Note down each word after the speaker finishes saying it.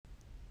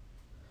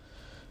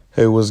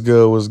Hey, what's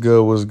good? What's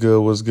good? What's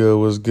good? What's good?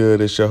 What's good?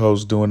 It's your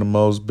host doing the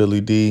most, Billy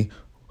D.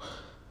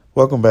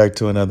 Welcome back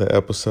to another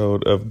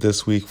episode of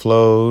This Week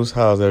Flows.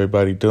 How's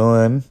everybody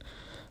doing?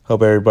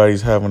 Hope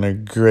everybody's having a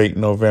great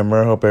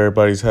November. Hope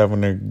everybody's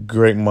having a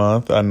great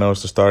month. I know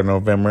it's the start of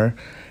November.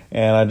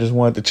 And I just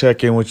wanted to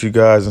check in with you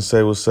guys and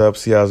say what's up,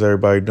 see how's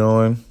everybody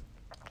doing.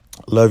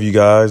 Love you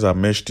guys. I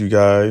missed you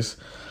guys.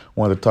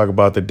 Wanted to talk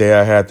about the day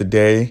I had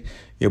today.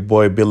 Your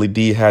boy Billy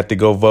D had to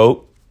go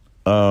vote.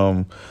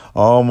 I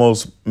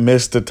almost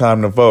missed the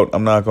time to vote.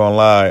 I'm not gonna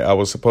lie. I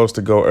was supposed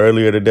to go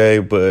earlier today,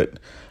 but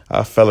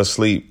I fell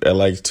asleep at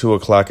like 2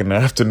 o'clock in the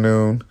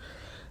afternoon.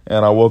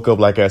 And I woke up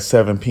like at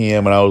 7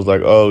 p.m. and I was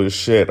like, oh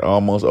shit, I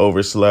almost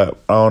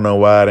overslept. I don't know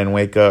why I didn't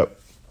wake up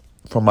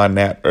from my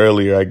nap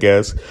earlier, I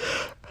guess.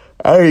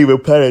 I didn't even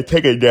plan to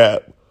take a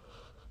nap.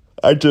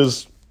 I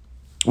just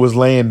was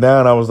laying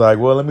down. I was like,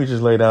 well, let me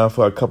just lay down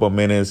for a couple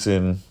minutes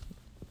and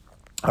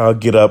I'll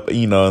get up,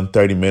 in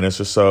 30 minutes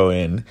or so.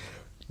 And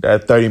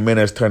that 30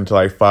 minutes turned to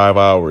like 5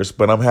 hours.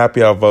 But I'm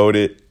happy I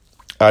voted.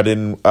 I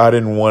didn't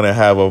want to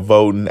have a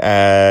voting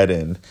ad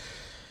and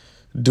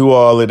do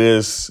all of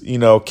this,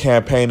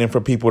 campaigning for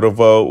people to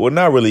vote. Well,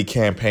 not really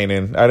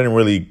campaigning. I didn't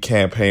really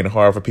campaign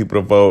hard for people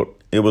to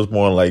vote. It was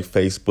more like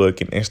Facebook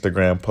and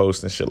Instagram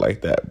posts and shit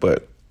like that.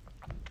 But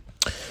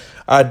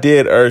I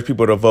did urge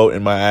people to vote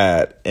in my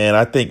ad. And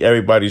I think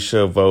everybody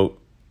should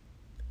vote.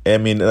 I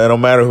mean, no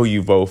matter who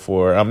you vote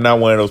for. I'm not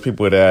one of those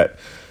people that,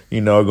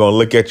 going to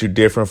look at you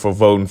different for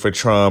voting for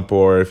Trump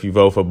or if you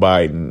vote for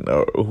Biden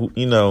or,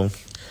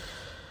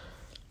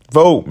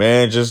 vote,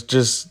 man.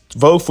 Just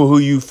vote for who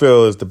you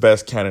feel is the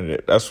best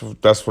candidate. That's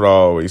what I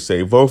always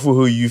say. Vote for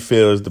who you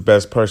feel is the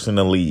best person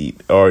to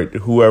lead or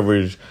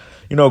whoever's,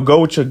 go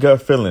with your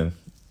gut feeling.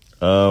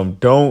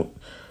 Don't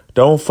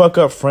fuck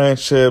up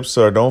friendships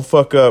or don't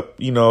fuck up,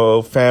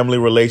 family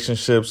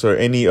relationships or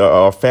any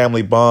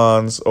family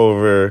bonds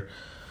over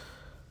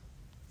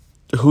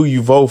who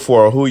you vote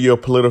for or who your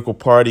political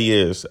party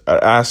is.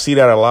 I see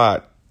that a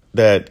lot,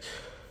 that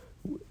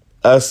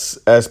us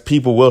as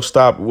people will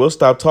stop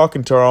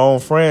talking to our own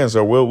friends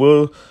or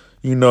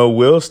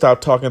we'll stop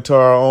talking to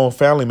our own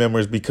family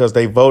members because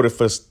they voted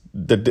for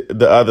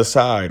the other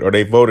side or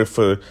they voted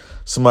for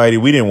somebody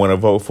we didn't want to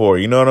vote for.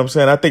 You know what I'm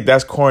saying? I think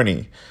that's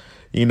corny,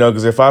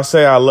 because if I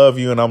say I love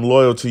you and I'm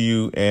loyal to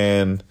you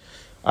and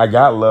I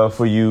got love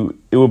for you,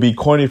 it would be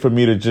corny for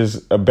me to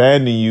just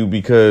abandon you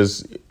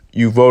because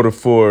you voted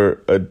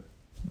for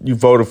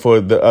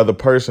the other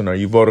person or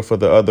you voted for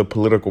the other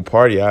political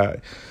party.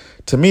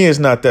 To me, it's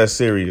not that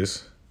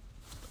serious.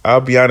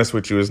 I'll be honest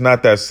with you. It's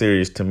not that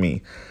serious to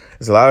me.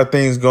 There's a lot of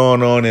things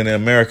going on in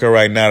America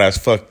right now that's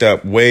fucked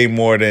up way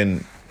more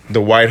than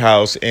the White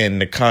House and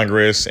the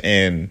Congress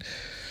and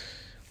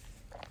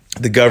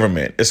the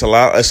government. It's a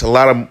lot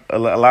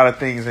of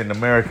things in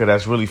America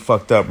that's really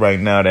fucked up right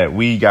now that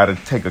we got to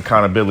take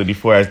accountability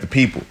for as the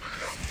people.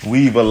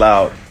 We've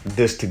allowed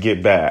this to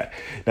get bad.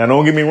 Now,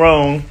 don't get me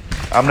wrong.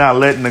 I'm not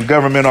letting the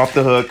government off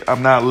the hook.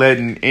 I'm not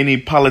letting any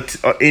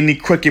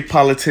crooked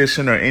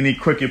politician or any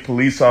crooked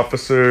police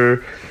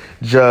officer,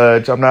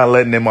 judge. I'm not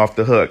letting them off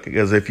the hook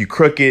because if you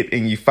crooked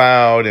and you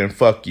foul, then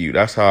fuck you.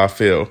 That's how I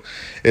feel.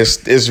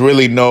 It's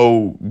really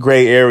no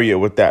gray area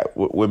with that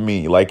with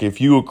me. Like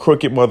if you a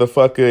crooked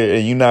motherfucker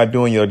and you not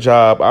doing your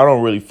job, I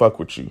don't really fuck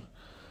with you.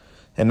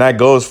 And that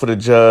goes for the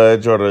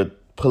judge or the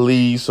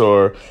police,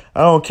 or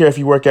I don't care if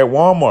you work at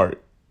Walmart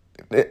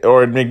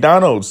or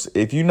McDonald's.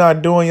 If you're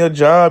not doing your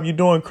job, you're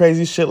doing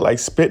crazy shit like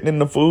spitting in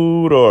the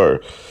food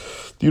or,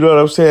 you know what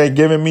I'm saying,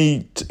 giving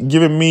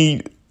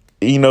me,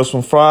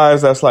 some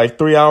fries that's like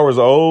 3 hours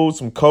old,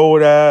 some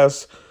cold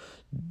ass,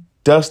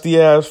 dusty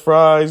ass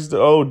fries, the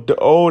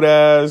old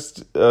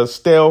ass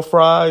stale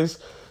fries.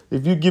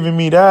 If you're giving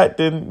me that,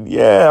 then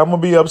yeah, I'm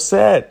gonna be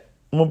upset.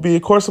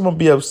 Of course I'm gonna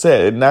be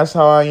upset, and that's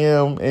how I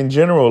am in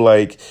general.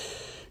 Like,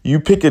 you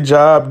pick a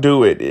job,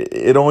 do it.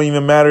 It don't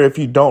even matter if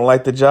you don't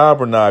like the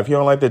job or not. If you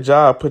don't like the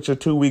job, put your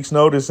 2 weeks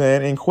notice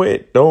in and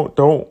quit.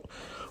 Don't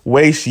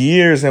waste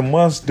years and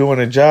months doing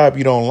a job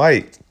you don't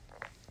like.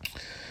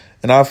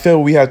 And I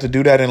feel we have to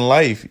do that in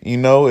life.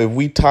 If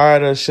we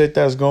tired of shit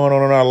that's going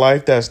on in our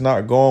life that's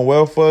not going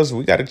well for us,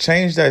 we got to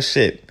change that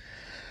shit.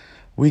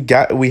 We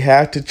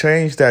have to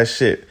change that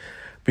shit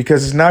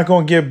because it's not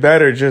going to get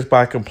better just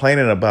by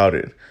complaining about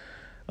it.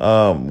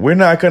 We're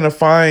not going to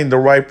find the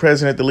right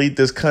president to lead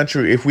this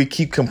country if we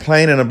keep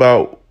complaining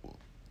about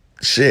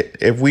shit,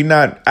 if we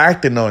not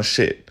acting on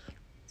shit.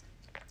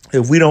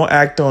 If we don't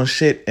act on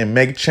shit and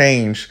make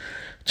change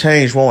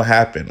won't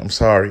happen. I'm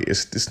sorry.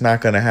 It's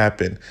not going to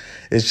happen.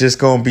 It's just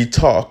going to be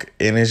talk,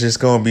 and it's just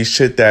going to be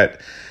shit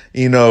that,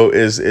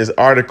 is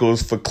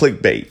articles for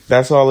clickbait.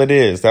 That's all it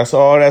is. That's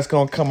all that's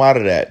going to come out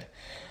of that.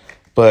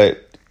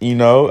 But,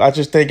 I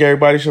just think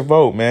everybody should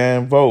vote,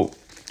 man. Vote.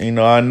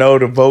 I know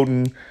the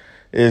voting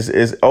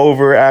is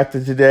over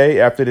after today,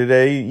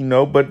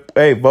 but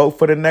hey, vote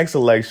for the next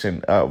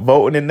election.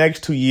 Vote in the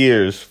next 2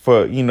 years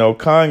for,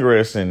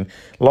 Congress and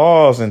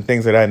laws and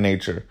things of that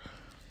nature.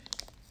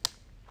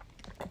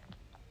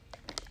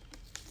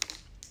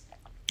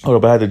 Hold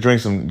up, I had to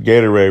drink some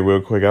Gatorade real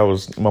quick.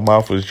 My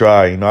mouth was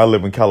dry. You know, I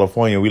live in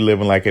California. We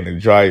live in like in the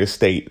driest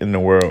state in the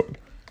world.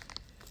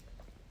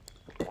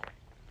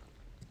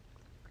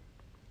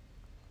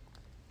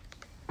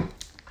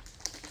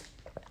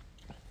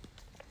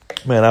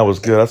 Man, that was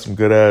good. That's some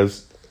good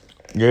ass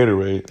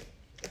Gatorade.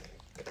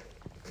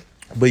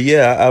 But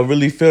yeah, I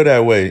really feel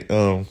that way.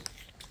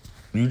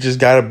 You just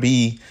gotta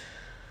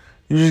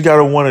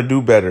want to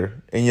do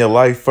better in your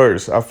life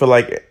first. I feel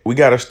like we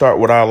got to start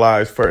with our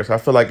lives first. I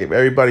feel like if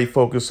everybody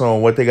focus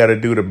on what they got to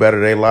do to better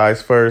their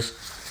lives first,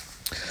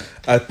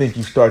 I think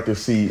you start to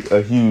see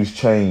a huge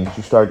change.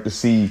 You start to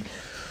see,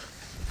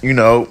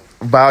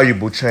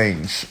 valuable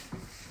change.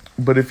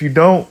 But if you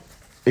don't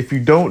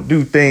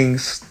do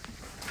things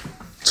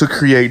to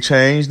create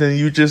change, then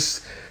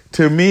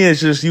to me,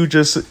 it's just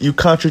you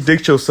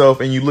contradict yourself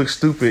and you look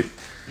stupid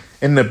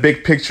in the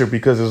big picture,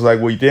 because it's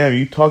like, well, damn,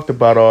 you talked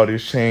about all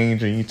this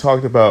change and you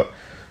talked about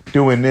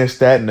doing this,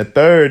 that, and the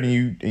third, and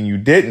you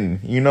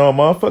didn't. A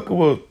motherfucker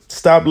will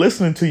stop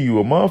listening to you.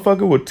 A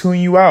motherfucker will tune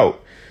you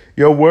out.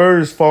 Your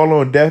words fall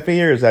on deaf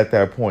ears at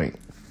that point.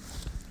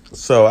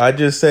 So I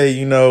just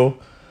say,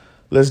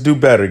 let's do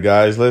better,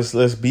 guys.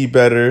 Let's be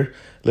better.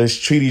 Let's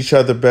treat each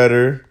other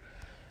better.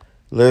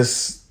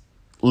 Let's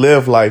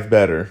live life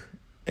better.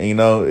 And,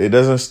 it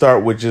doesn't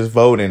start with just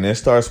voting. It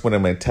starts with a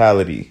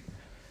mentality.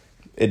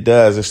 It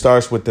does. It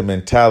starts with the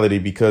mentality,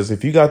 because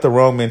if you got the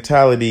wrong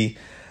mentality,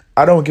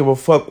 I don't give a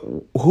fuck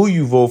who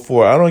you vote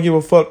for. I don't give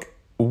a fuck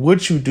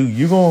what you do.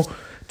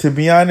 To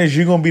be honest,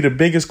 you're going to be the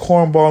biggest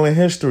cornball in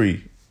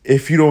history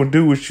if you don't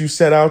do what you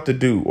set out to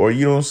do, or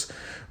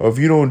if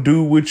you don't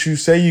do what you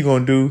say you're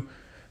going to do,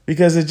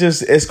 because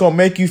it's going to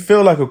make you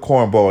feel like a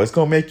cornball. It's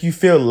going to make you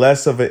feel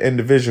less of an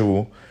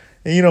individual,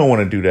 and you don't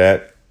want to do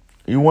that.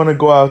 You want to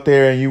go out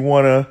there and you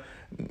want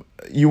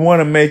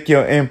to make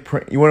your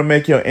imprint. You want to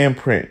make your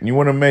imprint. You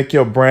want to make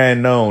your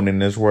brand known in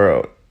this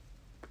world.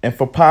 And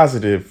for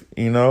positive,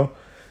 don't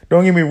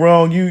get me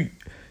wrong.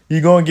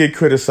 You're going to get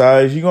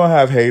criticized. You're going to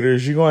have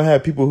haters. You're going to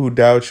have people who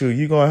doubt you.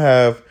 You're going to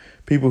have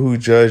people who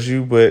judge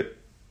you. But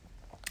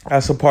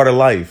that's a part of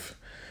life.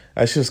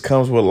 That just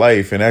comes with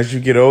life. And as you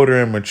get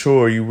older and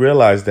mature, you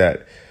realize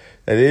that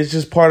it's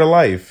just part of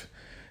life.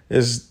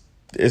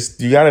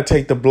 You got to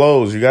take the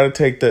blows. You got to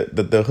take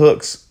the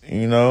hooks.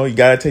 You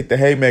got to take the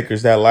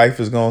haymakers that life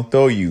is going to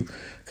throw you,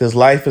 because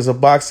life is a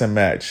boxing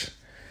match.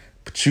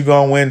 But you're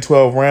going to win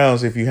 12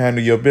 rounds if you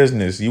handle your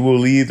business. You will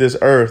leave this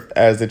earth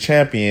as the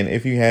champion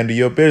if you handle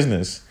your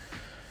business.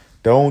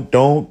 Don't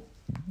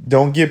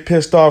get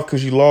pissed off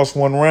because you lost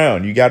one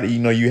round. You got to,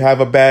 you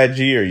have a bad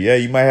year. Yeah,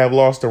 you might have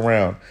lost a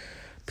round.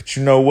 But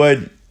you know what?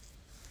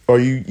 Or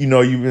you've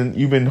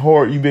been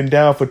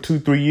down for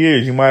 2-3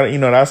 years. You might,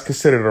 that's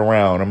considered a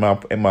round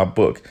in my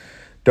book.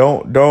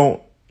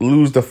 Don't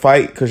lose the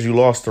fight because you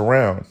lost the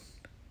round.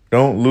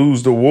 Don't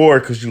lose the war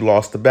because you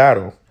lost the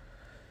battle.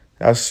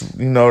 That's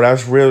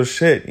real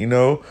shit.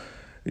 The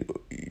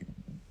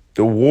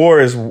war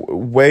is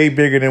way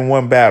bigger than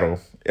one battle.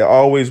 It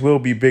always will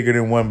be bigger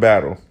than one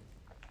battle.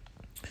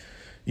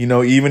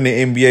 Even the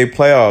NBA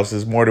playoffs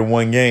is more than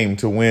one game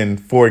to win,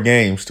 4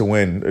 games to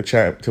win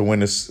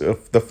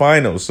the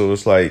finals. So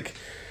it's like,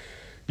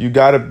 you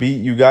gotta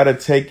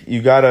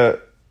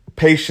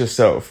pace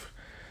yourself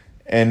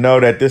and know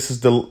that this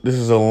is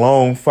a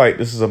long fight.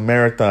 This is a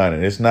marathon,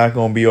 and it's not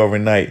going to be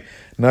overnight.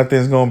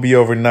 Nothing's going to be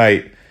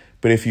overnight.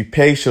 But if you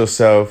pace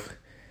yourself,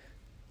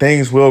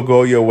 things will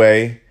go your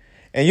way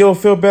and you'll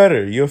feel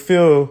better. You'll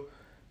feel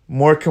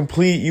more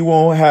complete. You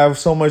won't have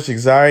so much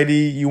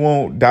anxiety. You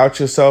won't doubt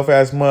yourself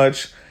as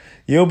much.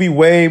 You'll be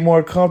way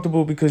more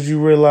comfortable because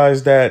you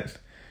realize that,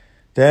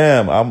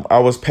 damn, I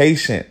was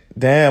patient.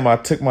 Damn, I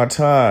took my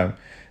time.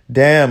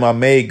 Damn, I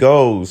made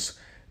goals.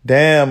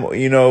 Damn,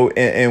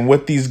 and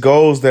with these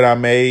goals that I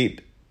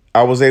made,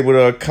 I was able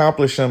to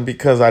accomplish them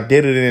because I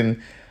did it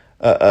in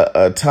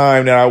a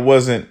time that I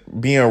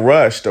wasn't being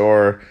rushed,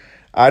 or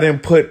I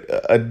didn't put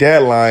a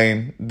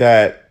deadline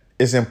that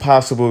is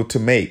impossible to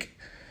make.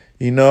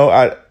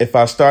 If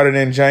I started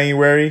in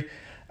January,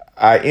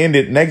 I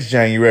ended next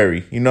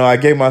January. I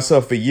gave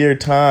myself a year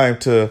time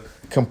to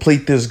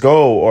complete this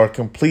goal or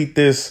complete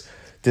this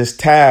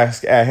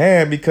task at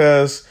hand,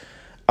 because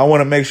I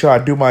want to make sure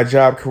I do my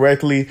job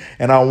correctly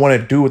and I want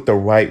to do it the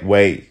right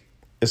way.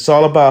 It's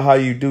all about how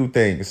you do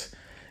things.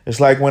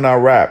 It's like when I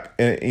rap,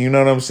 and you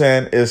know what I'm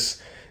saying?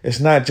 It's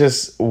not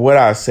just what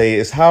I say,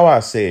 it's how I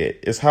say it.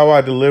 It's how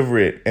I deliver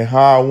it and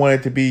how I want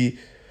it to be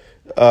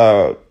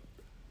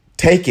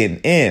taken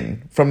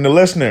in from the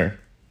listener.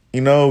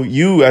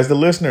 You as the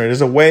listener,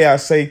 there's a way I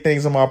say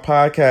things on my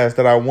podcast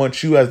that I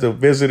want you as the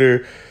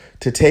visitor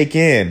to take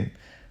in.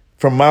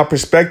 From my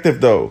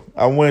perspective, though,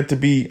 I want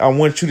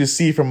you to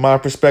see from my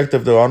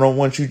perspective, though. I don't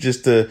want you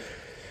just to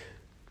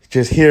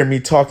hear me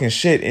talking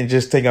shit and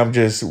just think I'm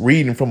just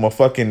reading from a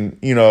fucking,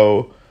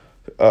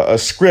 a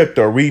script,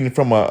 or reading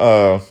from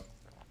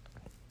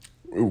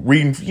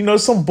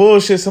some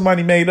bullshit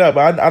somebody made up.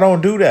 I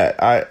don't do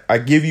that. I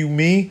give you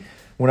me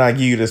when I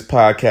give you this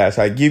podcast.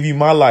 I give you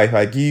my life.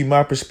 I give you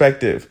my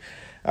perspective.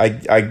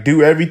 I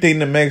do everything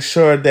to make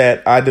sure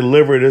that I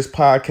deliver this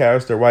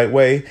podcast the right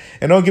way.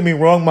 And don't get me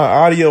wrong, my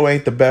audio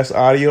ain't the best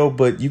audio,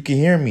 but you can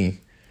hear me.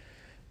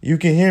 You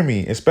can hear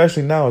me,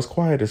 especially now. It's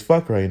quiet as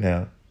fuck right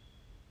now.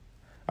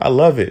 I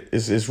love it.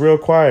 It's real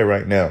quiet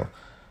right now.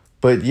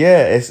 But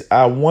yeah,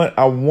 I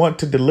want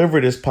to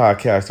deliver this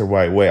podcast the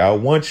right way. I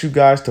want you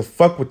guys to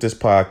fuck with this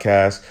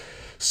podcast.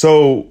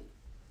 So,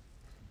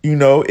 you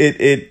know,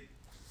 it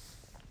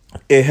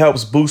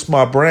helps boost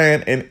my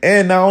brand,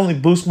 and not only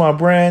boost my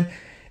brand,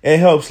 it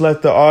helps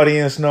let the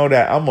audience know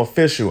that I'm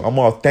official, I'm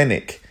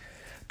authentic,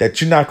 that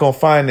you're not gonna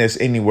find this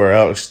anywhere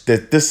else.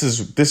 That this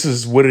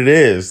is what it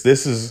is.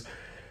 This is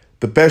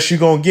the best you're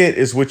gonna get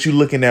is what you're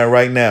looking at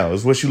right now,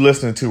 is what you're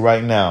listening to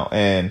right now,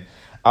 and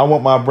I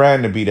want my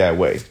brand to be that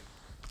way.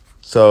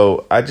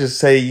 So I just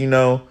say, you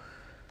know,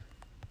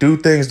 do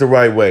things the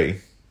right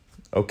way.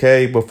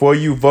 Okay, before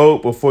you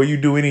vote, before you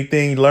do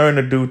anything, learn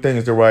to do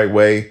things the right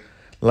way.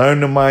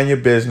 Learn to mind your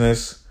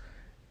business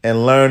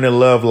and learn to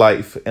love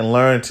life and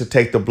learn to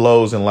take the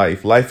blows in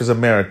life. Life is a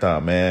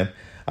marathon, man.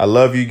 I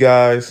love you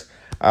guys.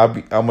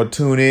 I'm going to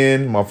tune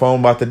in. My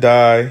phone about to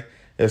die.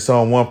 It's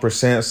on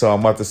 1%, so I'm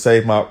about to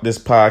save this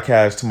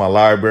podcast to my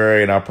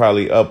library, and I'll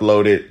probably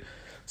upload it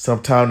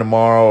sometime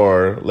tomorrow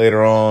or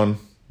later on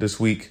this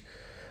week.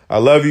 I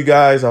love you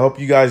guys. I hope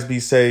you guys be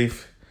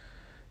safe.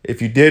 If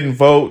you didn't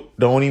vote,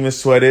 don't even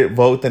sweat it.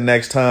 Vote the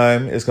next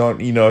time. It's going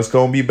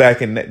to be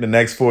back in the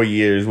next 4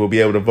 years. We'll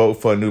be able to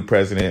vote for a new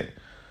president.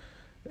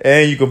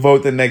 And you can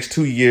vote the next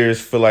 2 years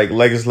for like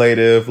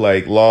legislative,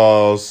 like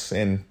laws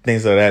and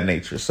things of that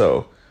nature.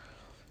 So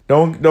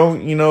don't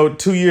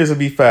 2 years will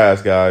be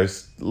fast,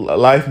 guys.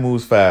 Life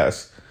moves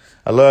fast.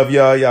 I love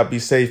y'all. Y'all be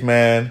safe,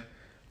 man.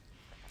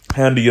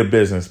 Handle your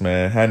business,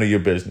 man. Handle your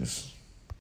business.